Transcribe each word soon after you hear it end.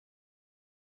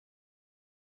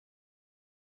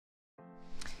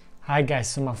Hi guys,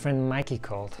 so my friend Mikey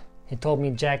called. He told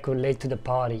me Jack was late to the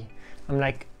party. I'm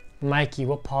like, Mikey,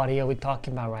 what party are we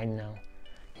talking about right now?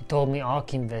 He told me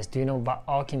Ark Invest. Do you know about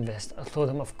Ark Invest? I told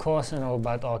him, of course I know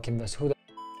about Ark Invest. Who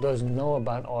doesn't know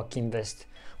about Ark Invest?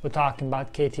 We're talking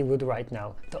about Katie Wood right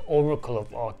now, the oracle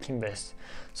of Ark Invest.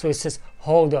 So he says,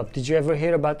 hold up, did you ever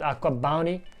hear about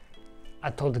Aquabounty? I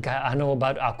told the guy, I know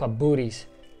about Aquabooties,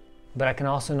 but I can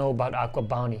also know about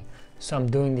Aquabounty. So I'm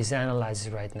doing these analyses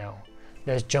right now.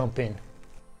 Let's jump in.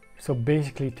 So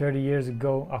basically 30 years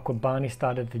ago, Aquabounty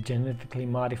started to genetically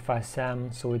modify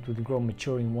salmon so it would grow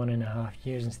mature in 1.5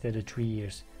 years instead of 3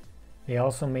 years. They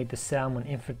also made the salmon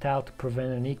infertile to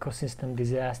prevent an ecosystem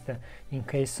disaster in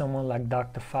case someone like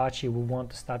Dr. Fauci would want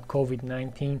to start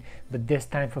COVID-19, but this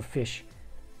time for fish.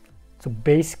 So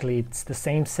basically it's the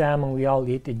same salmon we all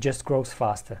eat, it just grows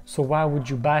faster. So why would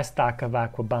you buy stock of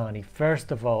Aquabounty?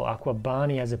 First of all,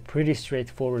 Aquabounty has a pretty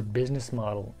straightforward business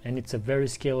model and it's a very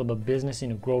scalable business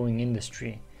in a growing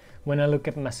industry. When I look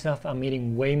at myself, I'm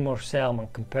eating way more salmon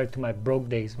compared to my broke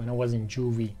days when I was in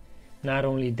juvie. Not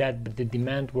only that, but the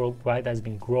demand worldwide has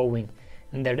been growing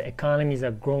and their economies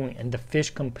are growing and the fish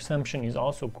consumption is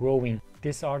also growing.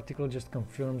 This article just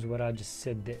confirms what I just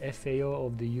said. The FAO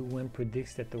of the UN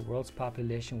predicts that the world's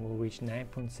population will reach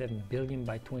 9.7 billion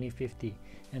by 2050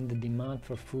 and the demand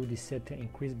for food is set to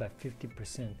increase by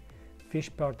 50%. Fish,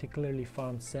 particularly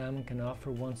farmed salmon, can offer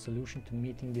one solution to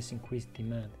meeting this increased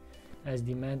demand. As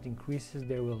demand increases,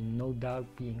 there will no doubt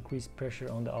be increased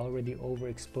pressure on the already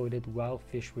overexploited wild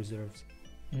fish reserves.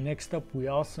 Next up, we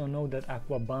also know that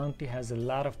Aquabounty has a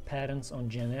lot of patents on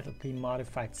genetically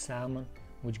modified salmon,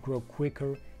 which grow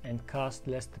quicker and cost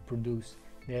less to produce.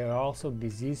 They are also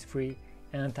disease-free,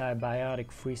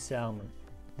 antibiotic-free salmon.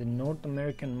 The North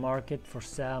American market for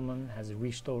salmon has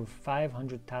reached over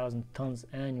 500,000 tons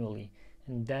annually,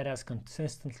 and that has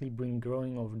consistently been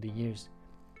growing over the years.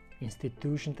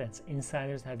 Institutions and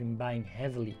insiders have been buying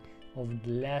heavily over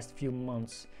the last few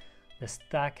months. The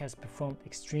stock has performed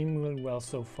extremely well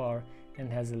so far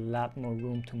and has a lot more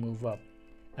room to move up.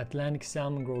 Atlantic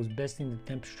salmon grows best in the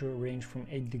temperature range from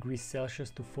 8 degrees Celsius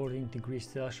to 14 degrees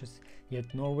Celsius, yet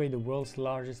Norway, the world's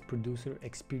largest producer,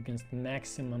 experienced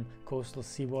maximum coastal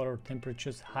seawater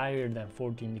temperatures higher than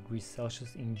 14 degrees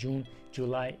Celsius in June,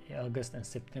 July, August and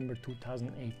September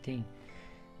 2018.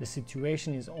 The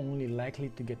situation is only likely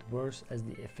to get worse as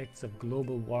the effects of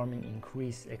global warming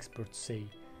increase, experts say.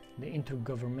 The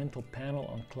Intergovernmental Panel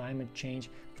on Climate Change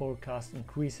forecasts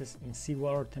increases in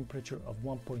seawater temperature of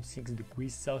 1.6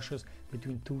 degrees Celsius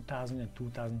between 2000 and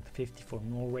 2050 for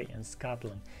Norway and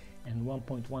Scotland, and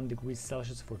 1.1 degrees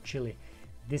Celsius for Chile.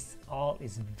 This all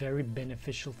is very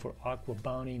beneficial for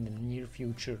Aquabounty in the near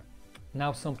future.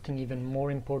 Now something even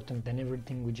more important than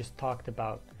everything we just talked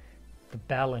about, the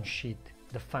balance sheet,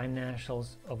 the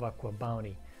financials of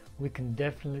Aquabounty. We can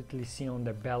definitely see on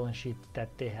their balance sheet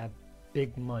that they have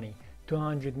big money,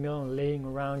 200 million laying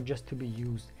around just to be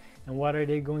used. And what are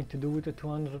they going to do with the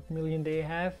 200 million they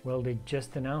have? Well, they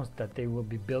just announced that they will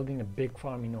be building a big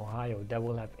farm in Ohio that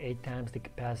will have 8 times the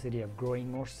capacity of growing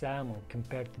more salmon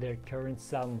compared to their current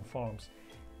salmon farms.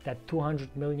 That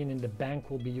 200 million in the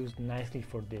bank will be used nicely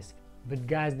for this. But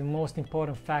guys, the most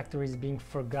important factor is being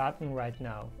forgotten right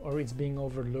now, or it's being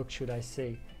overlooked, should I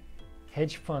say.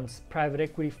 Hedge funds, private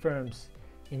equity firms,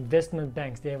 investment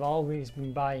banks, they have always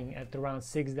been buying at around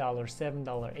 $6, $7,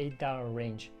 $8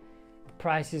 range. The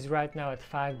price is right now at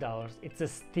 $5. It's a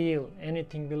steal.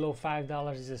 Anything below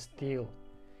 $5 is a steal.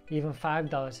 Even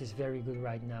 $5 is very good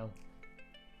right now.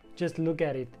 Just look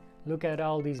at it. Look at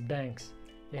all these banks.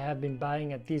 They have been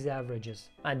buying at these averages.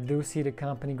 I do see the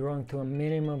company growing to a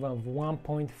minimum of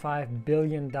 $1.5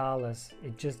 billion.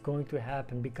 It's just going to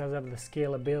happen because of the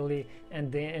scalability and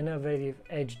the innovative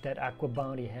edge that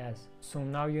Aquabounty has. So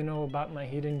now you know about my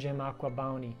hidden gem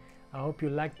Aquabounty. I hope you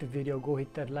liked the video. Go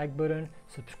hit that like button,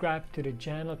 subscribe to the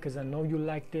channel because I know you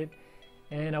liked it.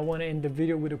 And I want to end the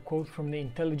video with a quote from the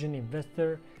intelligent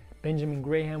investor Benjamin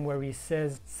Graham, where he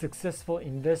says, "Successful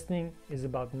investing is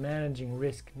about managing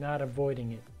risk, not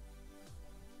avoiding it."